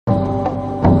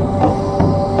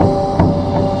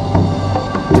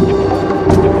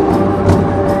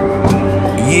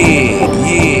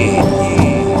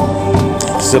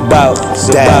It's about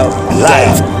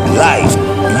life, yeah.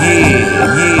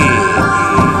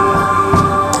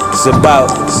 It's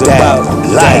about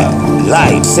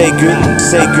life, sacred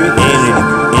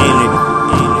energy,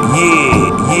 yeah.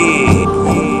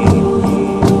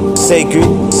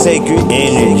 Sacred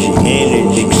energy,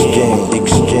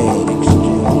 exchange.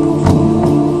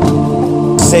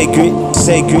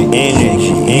 Sacred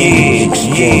energy,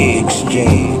 exchange.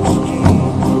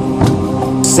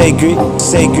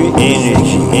 Sacred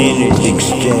energy,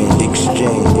 exchange.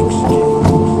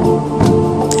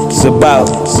 It's about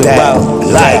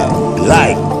life,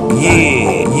 yeah.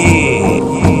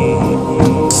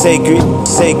 Sacred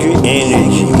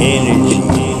energy.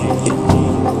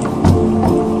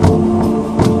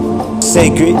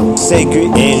 Sacred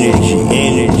energy, yeah.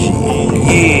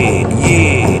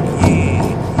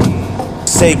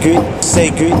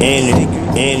 Sacred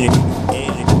energy.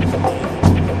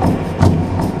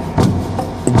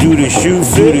 Do the shoe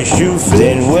fit,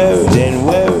 then wear it,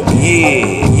 yeah.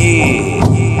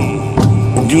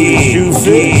 Do the shoe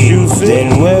fit, then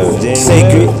wear it,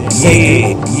 sacred,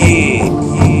 yeah.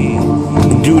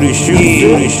 Do the shoe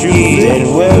fit, then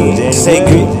wear it,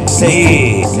 sacred,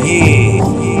 yeah.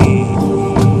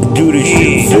 Do the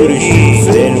shoe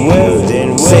fit, then wear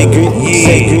it, sacred, yeah.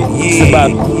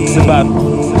 It's about.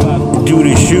 Do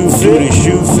the shoe fit,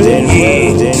 then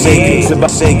wear it, sacred. It's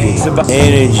about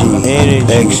energy,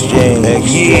 exchange.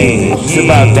 It's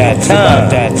about that time.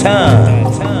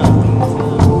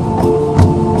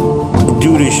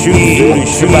 Do the shoe fit,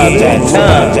 it's about that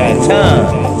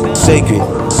time. Sacred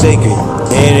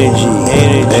energy,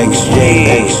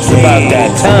 exchange. It's about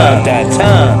that time.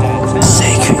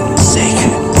 Sacred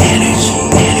energy,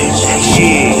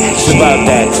 exchange. It's about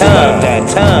that time.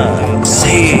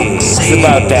 It's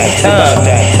about that time.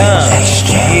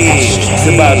 It's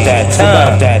about that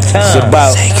time. It's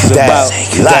about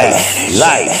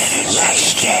life.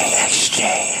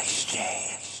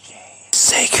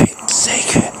 Sacred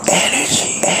energy,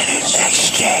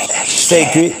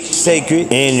 exchange. Sacred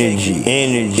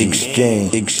energy,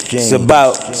 exchange. It's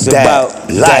about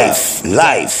life.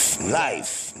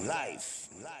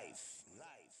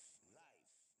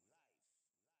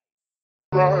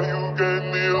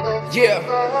 Yeah,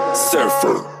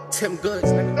 Surfer. Tim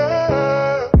Goods, nigga.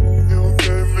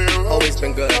 Always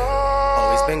been good.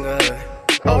 Always been good.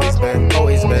 Always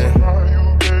been.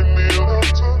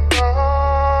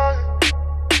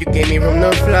 You gave me room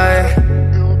to fly.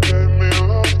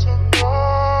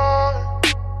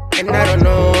 And I don't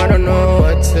know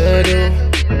what to do.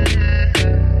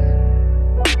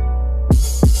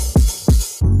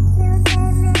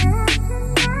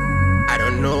 I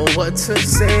don't know what to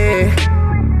say.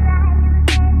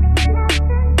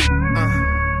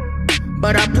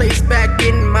 But I place back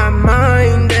in my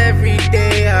mind every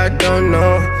day. I don't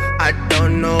know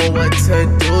what to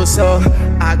do, so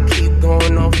I keep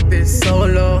going off this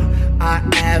solo. I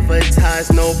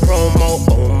advertise no promo.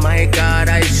 Oh my God,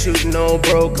 I shoot no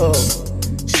broco.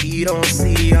 She don't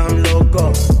see I'm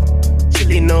loco.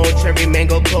 Chili no cherry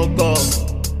mango cocoa.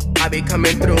 I be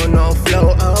coming through no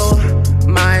flow. Oh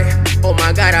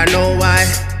my God, I know why.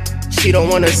 She don't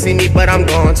wanna see me, but I'm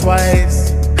going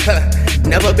twice.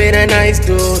 Never been a nice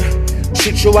dude.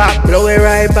 Shoot you out, blow it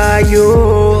right by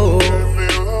you.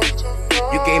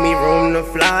 You gave me room to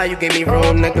fly, you gave me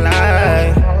room to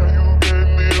glide.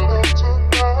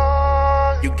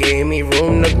 You gave me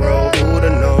room to grow. Who'da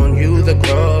known you the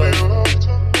growth?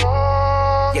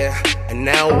 Yeah, and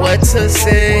now what to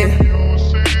say?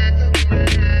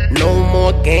 No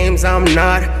more games, I'm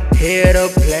not here to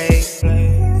play.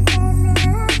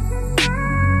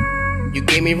 You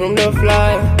gave me room to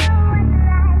fly.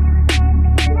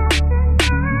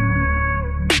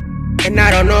 And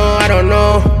I don't know.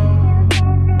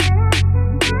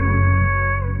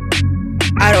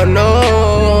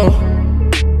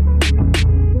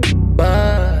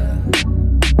 But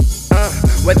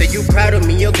whether you proud of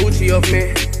me or Gucci of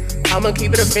me, I'ma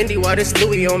keep it a Fendi while this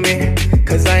Louis on me.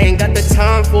 Cause I ain't got the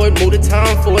time for it, move the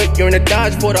time for it. You're in a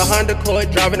Dodge for the Honda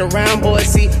Accord, driving around, boy,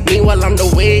 see. Meanwhile, I'm the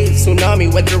wave, tsunami,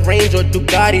 whether Range or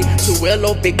Ducati.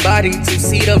 Two-wheel, big body,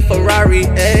 two-seater Ferrari,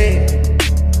 ayy.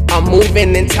 I'm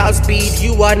moving in top speed,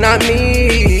 you are not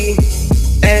me,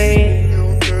 ayy.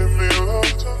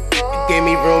 You gave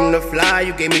me room to fly,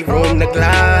 you gave me room to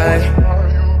glide.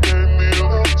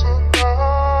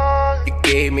 You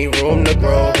gave me room to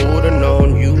grow, who'da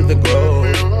known you the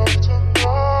growth?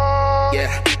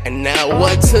 Yeah, and now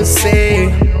what to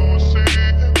say?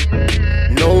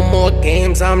 No more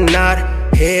games, I'm not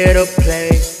here to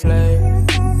play.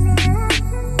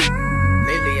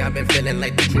 Lately I've been feeling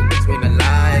like the truth between the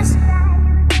lies.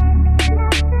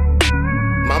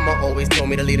 Mama always told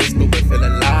me to leave this stupid feel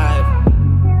alive.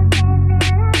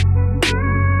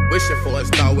 Wishing for a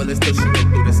star, well, it's still shooting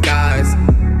through the skies.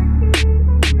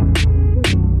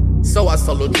 So I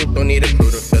solo troop, don't need a crew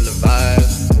to feel the vibe.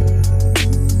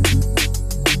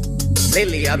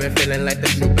 Lately I've been feeling like the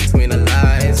truth between the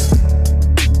lies.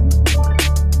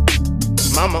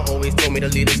 Mama always told me to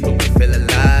leave this stupid feel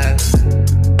alive.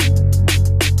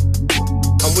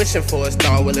 I'm wishing for a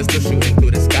star, well, it's still shooting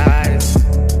through the skies.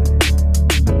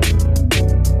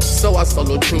 So I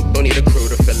solo troop, don't need a crew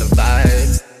to feel the vibe.